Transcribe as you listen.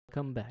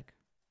Welcome back.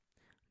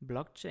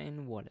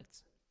 Blockchain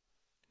wallets.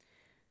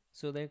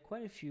 So there are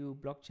quite a few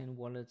blockchain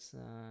wallets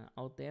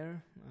out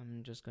there.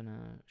 I'm just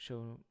gonna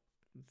show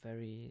a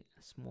very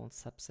small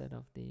subset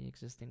of the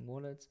existing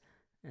wallets,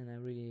 and I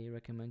really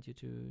recommend you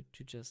to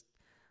just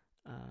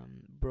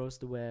browse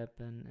the web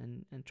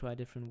and try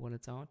different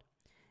wallets out.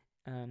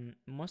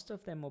 Most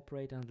of them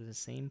operate under the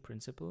same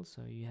principle.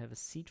 So you have a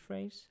seed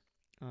phrase.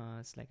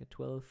 It's like a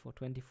 12 or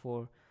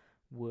 24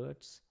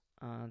 words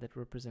that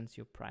represents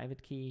your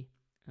private key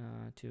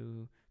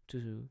to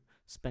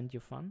spend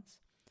your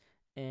funds.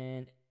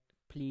 And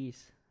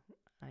please,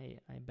 I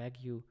beg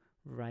you,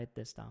 write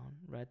this down.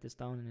 Write this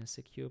down in a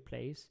secure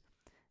place,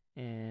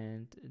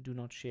 and do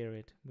not share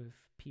it with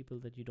people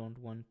that you don't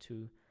want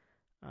to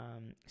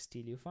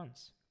steal your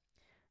funds.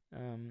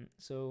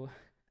 So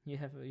you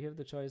have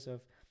the choice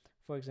of,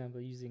 for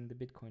example, using the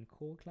Bitcoin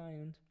Core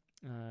client,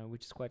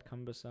 which is quite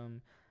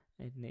cumbersome.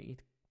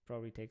 It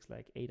probably takes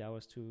like 8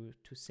 hours to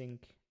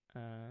sync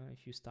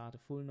if you start a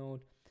full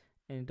node,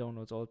 and it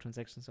downloads all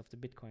transactions of the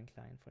Bitcoin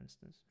client, for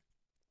instance.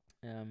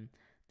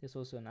 There's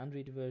also an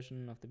Android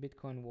version of the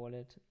Bitcoin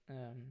wallet,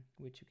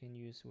 which you can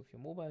use with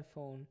your mobile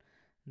phone.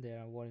 There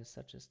are wallets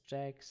such as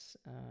Jaxx.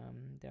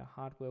 There are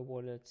hardware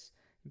wallets,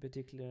 in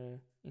particular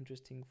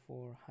interesting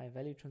for high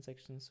value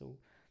transactions. So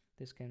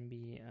this can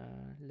be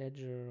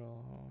Ledger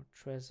or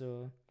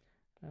Trezor.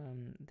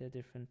 There are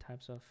different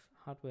types of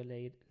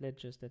hardware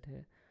ledgers that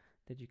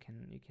you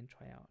can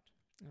try out.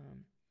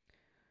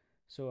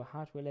 So a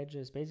hardware ledger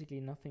is basically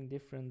nothing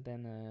different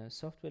than a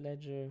software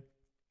ledger,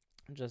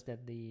 just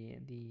that the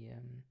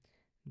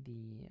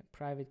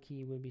private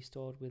key will be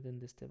stored within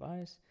this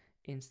device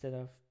instead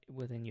of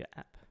within your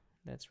app.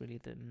 That's really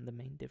the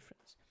main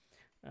difference.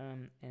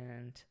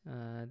 And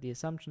the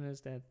assumption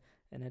is that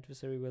an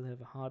adversary will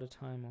have a harder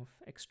time of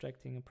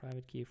extracting a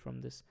private key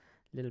from this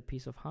little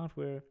piece of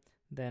hardware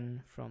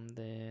than from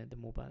the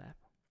mobile app.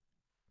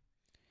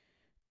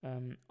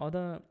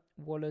 Other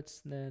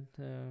wallets that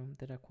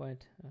are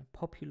quite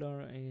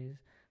popular is,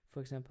 for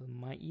example,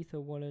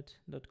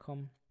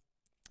 myetherwallet.com,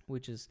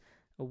 which is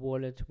a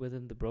wallet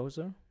within the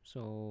browser.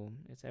 So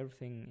it's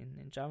everything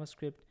in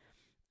JavaScript.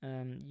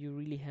 You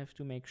really have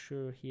to make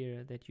sure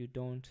here that you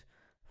don't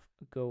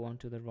go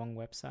onto the wrong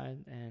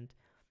website, and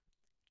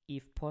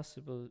if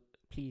possible,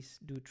 please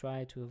do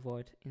try to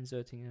avoid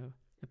inserting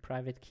a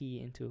private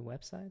key into a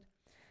website.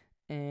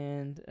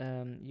 And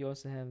you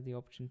also have the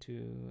option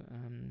to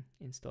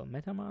install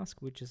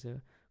MetaMask, which is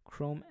a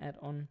Chrome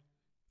add-on.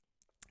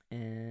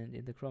 And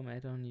in the Chrome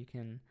add-on, you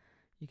can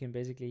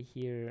basically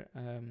here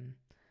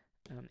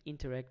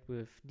interact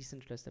with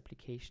decentralized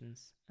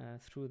applications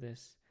through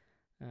this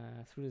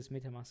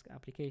MetaMask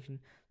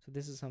application. So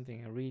this is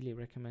something I really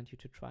recommend you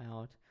to try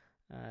out,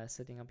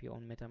 setting up your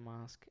own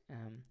MetaMask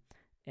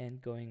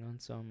and going on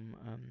some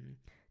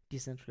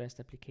decentralized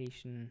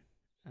application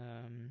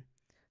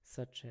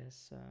such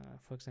as,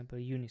 for example,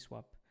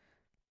 Uniswap,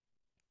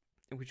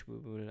 which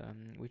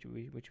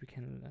we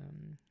can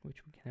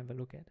have a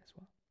look at as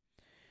well.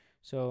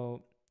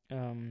 So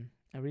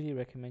I really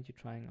recommend you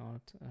trying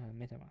out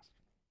MetaMask.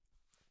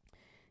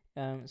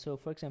 So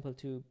for example,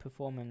 to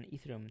perform an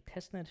Ethereum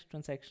testnet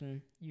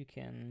transaction, you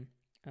can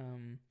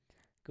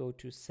go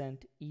to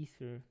send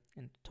ether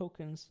and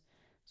tokens.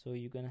 So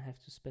you're gonna have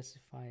to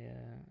specify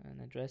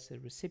an address, a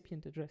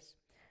recipient address,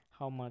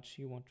 how much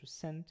you want to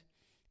send,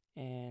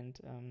 and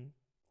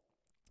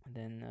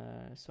then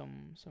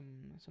some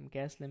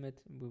gas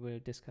limit. We will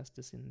discuss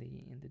this in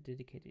the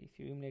dedicated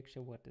Ethereum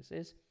lecture, what this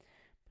is.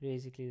 But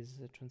basically, this is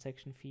a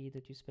transaction fee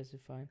that you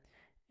specify,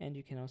 and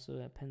you can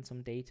also append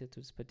some data to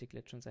this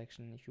particular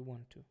transaction if you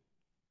want to.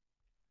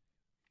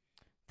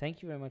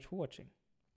 Thank you very much for watching.